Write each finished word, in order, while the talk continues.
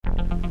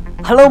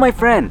Hello, my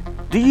friend.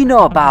 Do you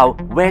know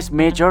about vast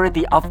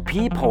majority of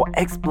people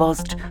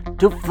exposed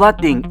to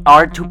flooding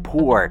are too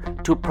poor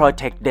to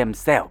protect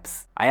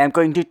themselves? I am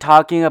going to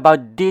talking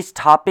about these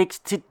topics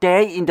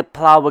today in the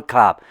Power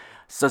Club.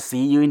 So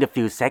see you in a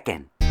few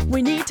seconds.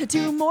 We need to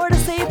do more to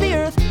save the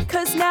earth,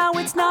 cause now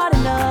it's not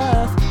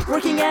enough.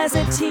 Working as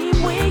a team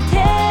we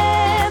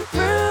can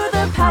through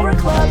the Power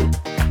Club.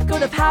 Go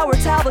to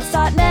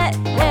powertablets.net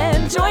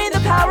and join the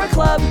Power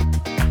Club.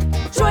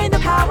 Join the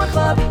Power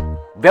Club.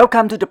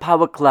 Welcome to the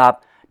Power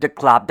Club, the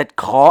club that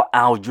call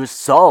out your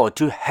soul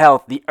to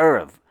help the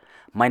earth.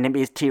 My name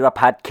is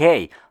Thirapat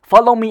K.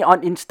 Follow me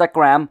on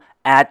Instagram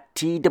at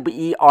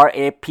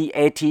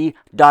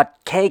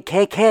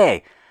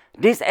TWERAPAT.KKK.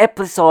 This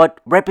episode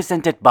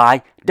represented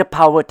by the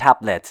Power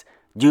Tablets.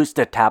 Use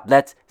the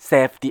tablets,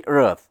 save the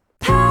earth.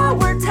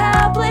 Power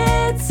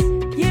tablets.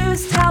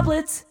 Use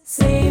tablets,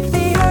 save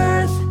the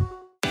earth.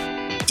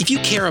 If you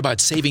care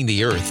about saving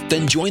the earth,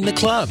 then join the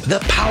club, the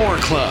Power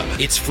Club.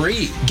 It's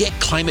free. Get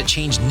climate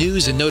change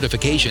news and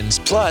notifications,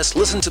 plus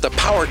listen to the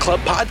Power Club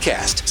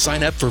podcast.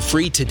 Sign up for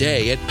free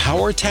today at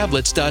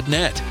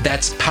powertablets.net.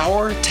 That's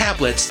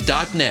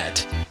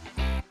powertablets.net.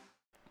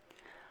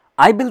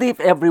 I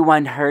believe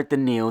everyone heard the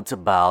news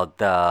about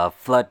the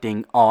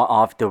flooding all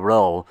of the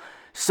world.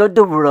 So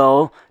the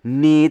world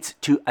needs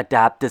to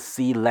adapt to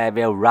sea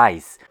level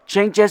rise,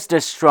 changes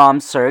the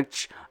storm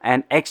surge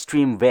and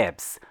extreme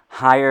waves,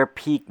 higher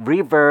peak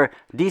river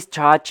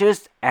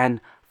discharges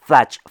and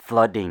flash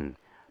flooding.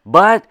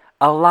 But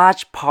a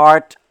large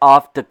part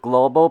of the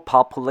global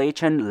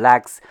population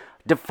lacks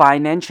the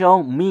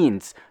financial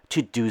means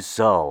to do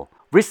so.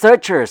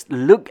 Researchers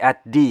look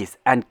at this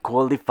and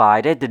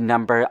quantified the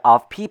number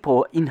of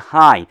people in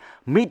high,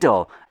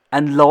 middle,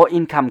 and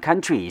low-income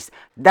countries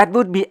that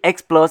would be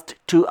exposed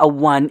to a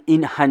 1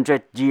 in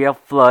 100-year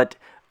flood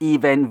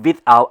even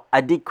without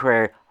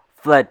adequate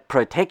flood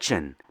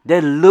protection.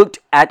 They looked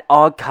at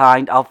all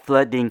kinds of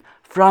flooding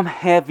from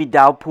heavy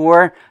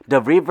downpour,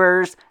 the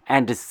rivers,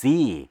 and the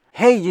sea.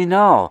 Hey,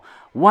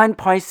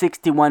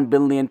 1.61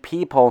 billion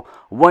people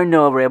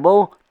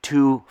vulnerable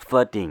to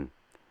flooding.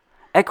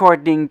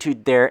 According to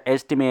their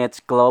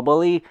estimates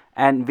globally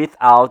and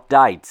without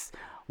deaths,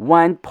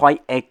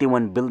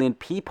 1.81 billion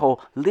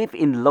people live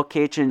in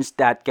locations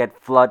that get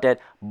flooded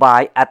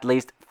by at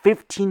least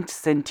 15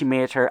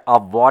 centimeters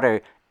of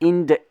water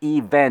in the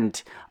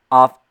event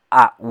of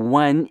a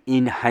 1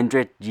 in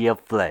 100-year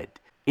flood.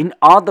 In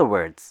other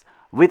words,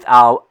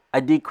 without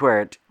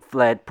adequate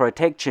flood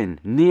protection,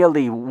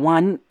 nearly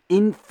 1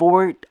 in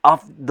 4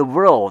 of the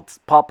world's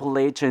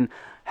population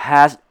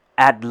has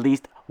at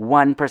least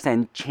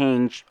 1%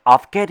 chance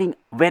of getting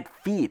wet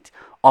feet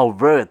or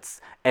worse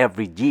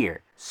every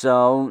year.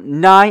 So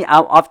 9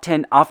 out of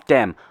 10 of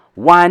them,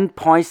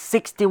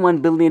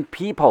 1.61 billion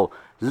people,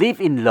 live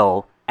in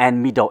low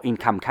and middle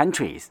income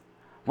countries.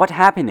 What's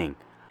happening?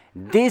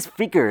 These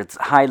figures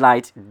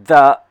highlight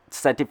the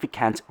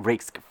significant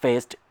risk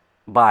faced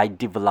by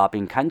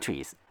developing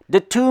countries. The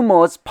two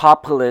most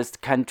populous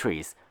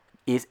countries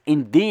is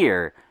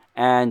India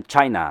and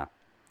China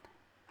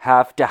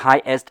have the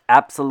highest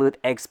absolute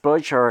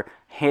exposure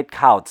head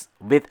counts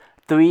with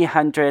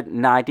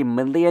 390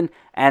 million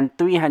and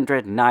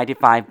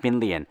 395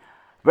 million,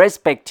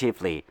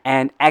 respectively,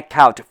 and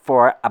account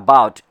for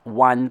about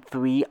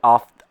 1/3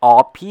 of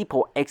all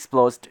people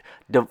exposed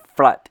to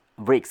flood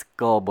risk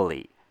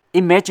globally.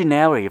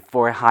 Imaginary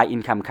for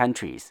high-income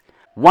countries.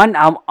 1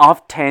 out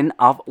of 10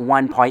 of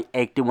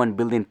 1.81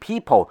 billion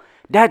people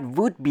that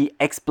would be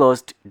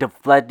exposed to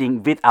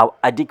flooding without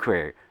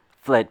adequate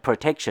flood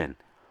protection.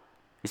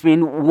 It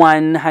means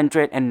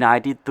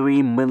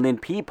 193 million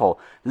people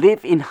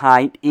live in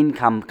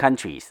high-income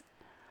countries.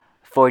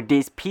 For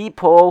these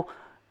people,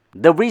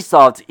 the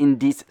results in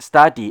this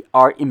study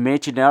are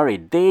imaginary.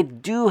 They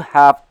do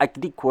have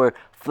adequate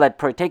flood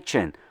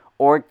protection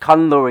or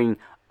coloring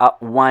a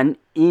 1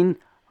 in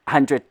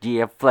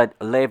 100-year flood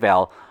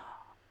level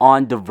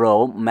on the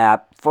world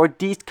map for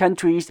these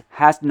countries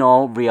has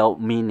no real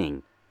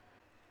meaning.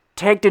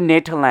 Take the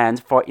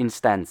Netherlands for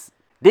instance.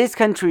 This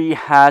country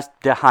has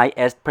the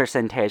highest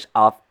percentage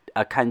of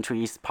a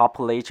country's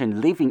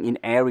population living in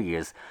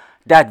areas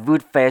that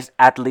would face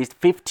at least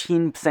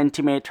 15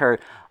 centimeters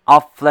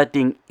of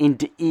flooding in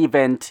the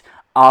event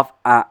of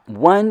a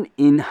 1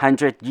 in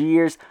 100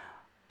 years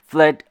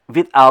flood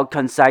without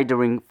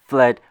considering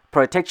flood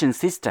protection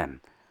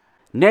system.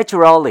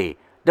 Naturally,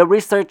 the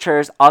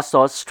researchers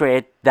also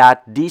stress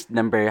that this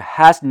number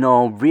has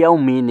no real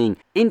meaning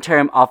in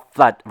terms of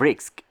flood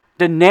risk.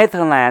 The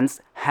Netherlands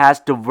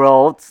has the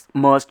world's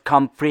most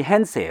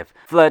comprehensive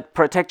flood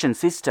protection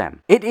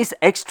system. It is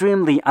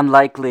extremely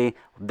unlikely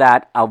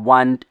that a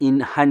 1 in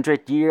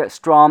 100-year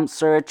storm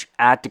surge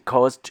at the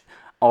coast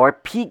or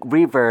peak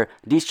river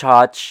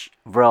discharge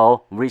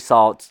will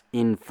result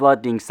in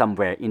flooding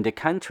somewhere in the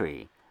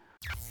country.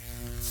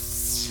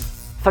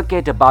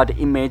 Forget about the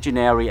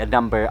imaginary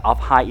number of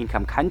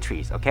high-income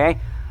countries, okay?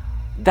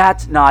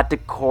 That's not the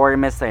core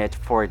message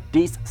for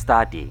this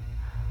study.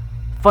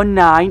 For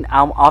 9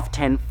 out of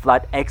 10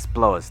 flood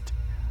exposed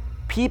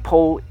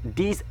People,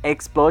 this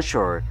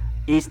exposure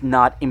is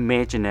not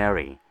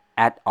imaginary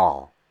at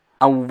all.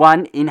 A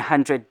 1 in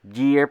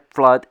 100-year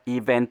flood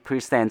event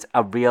presents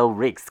a real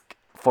risk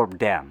for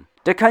them.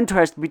 The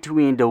contrast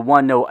between the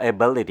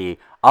vulnerability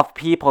of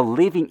people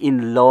living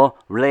in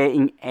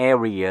low-lying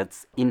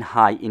areas in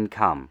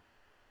high-income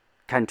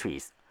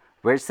countries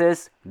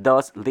versus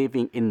those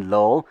living in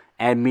low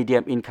and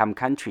medium-income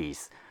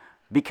countries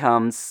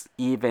becomes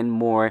even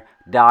more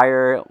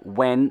dire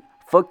when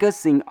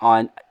focusing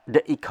on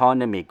the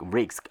economic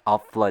risk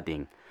of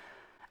flooding.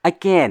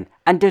 Again,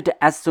 under the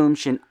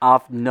assumption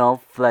of no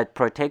flood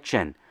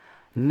protection,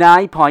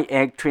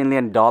 $9.8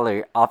 trillion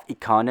of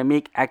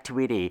economic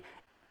activity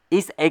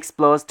is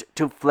exposed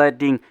to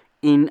flooding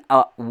in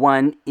a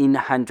 1 in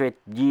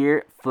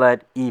 100-year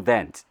flood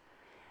event.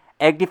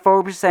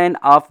 84%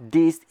 of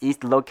this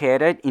is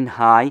located in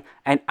high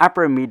and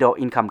upper middle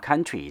income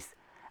countries.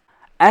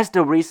 As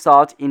the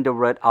result, in the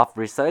words of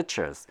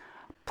researchers,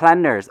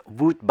 planners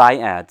would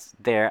bias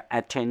their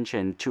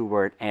attention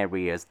toward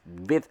areas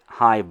with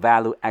high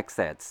value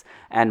assets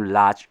and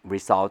large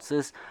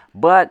resources,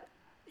 but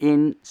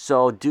in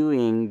so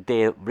doing,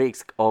 they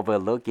risk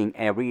overlooking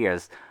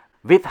areas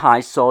with high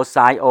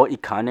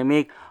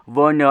socio-economic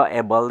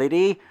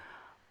vulnerability,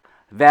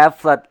 where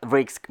flood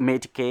risk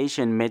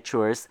mitigation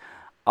measures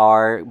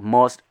are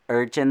most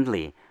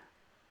urgently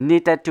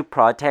needed to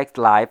protect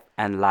life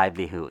and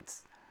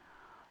livelihoods.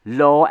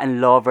 Low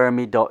and lower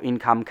middle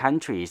income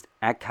countries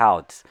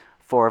account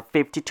for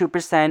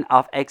 52%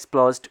 of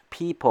exposed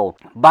people,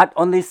 but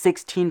only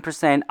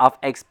 16% of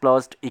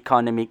exposed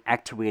economic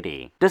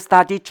activity. The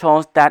study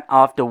shows that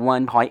of the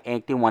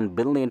 1.81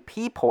 billion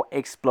people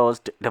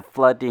exposed to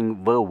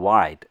flooding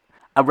worldwide,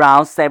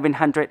 around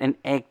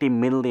 780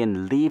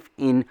 million live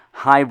in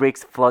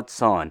high-risk flood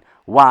zone,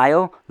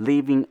 while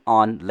living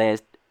on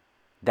less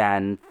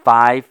than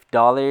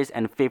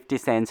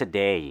 $5.50 a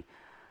day.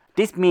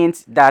 This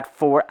means that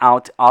 4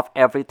 out of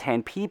every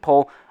 10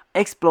 people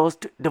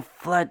exposed to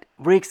flood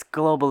risk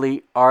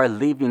globally are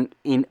living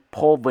in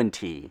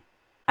poverty.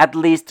 At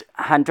least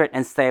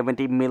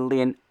 170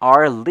 million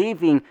are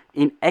living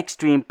in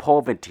extreme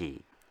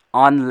poverty.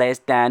 On less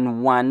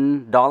than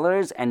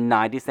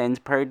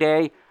 $1.90 per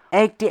day,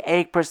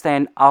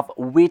 88% of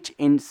which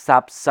in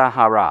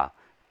Sub-Saharan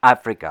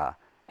Africa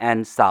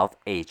and South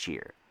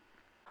Asia.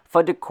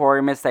 For the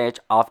core message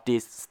of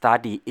this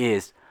study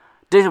is,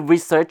 the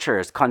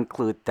researchers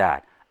conclude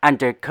that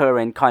under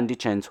current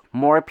conditions,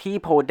 more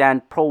people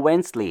than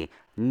previously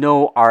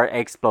known are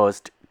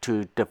exposed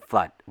to the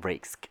flood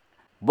risk.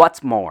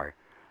 What's more,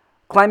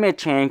 climate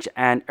change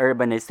and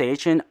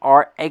urbanization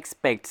are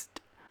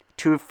expected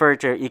to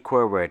further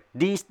equate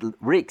these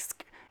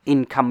risks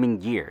in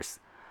coming years.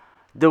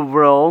 The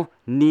world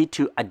needs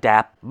to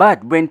adapt,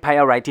 but when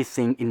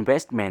prioritizing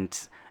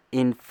investments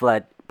in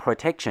flood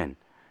protection,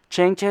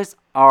 changes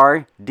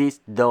are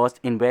those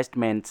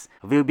investments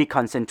will be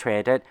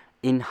concentrated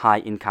in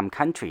high-income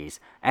countries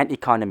and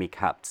economic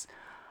hubs,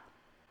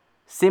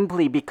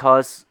 simply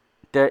because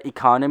the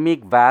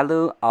economic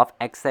value of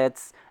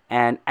assets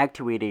and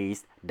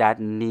activities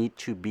that need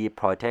to be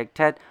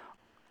protected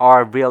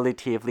are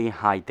relatively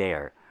high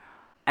there.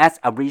 As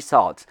a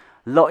result,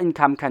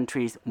 low-income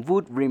countries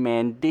would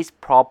remain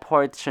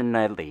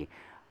disproportionately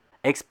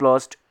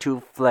exposed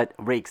to flood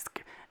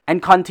risk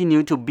and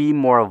continue to be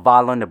more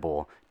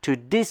vulnerable to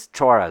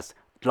disastrous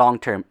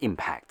long-term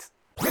impacts.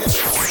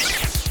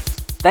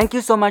 Thank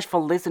you so much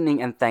for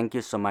listening, and thank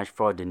you so much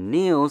for the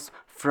news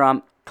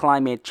from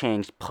Climate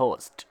Change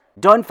Post.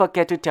 Don't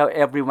forget to tell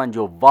everyone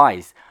your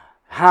voice.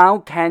 How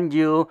can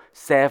you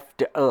save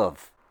the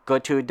earth? Go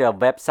to the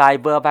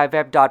website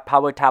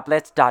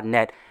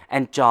www.powertablets.net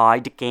and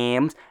join the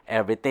games,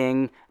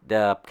 everything,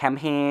 the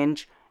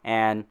campaigns,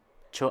 and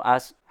show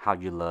us how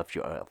you love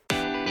your earth.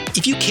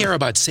 If you care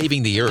about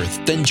saving the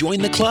earth, then join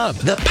the club,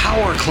 the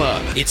Power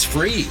Club. It's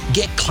free.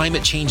 Get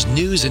climate change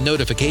news and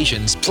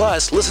notifications,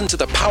 plus listen to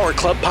the Power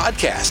Club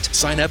podcast.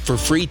 Sign up for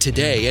free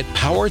today at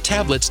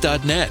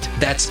powertablets.net.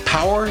 That's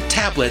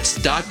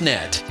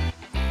powertablets.net.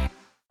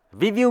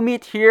 We will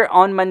meet here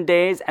on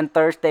Mondays and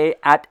Thursdays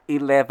at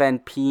 11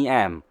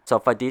 p.m. So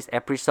for this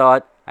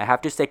episode, I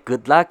have to say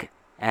good luck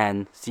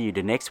and see you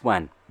the next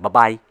one.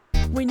 Bye-bye.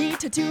 We need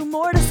to do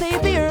more to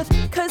save the earth,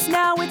 'cause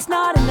now it's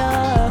not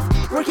enough.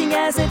 Working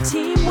as a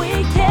team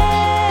we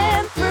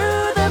can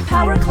through the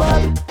Power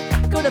Club.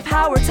 Go to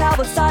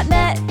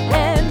powertablets.net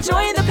and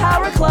join the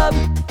Power Club.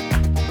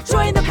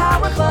 Join the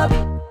Power Club.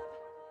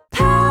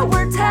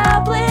 Power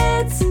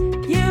Tablets.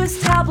 Use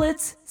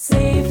tablets.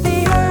 Save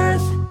the earth.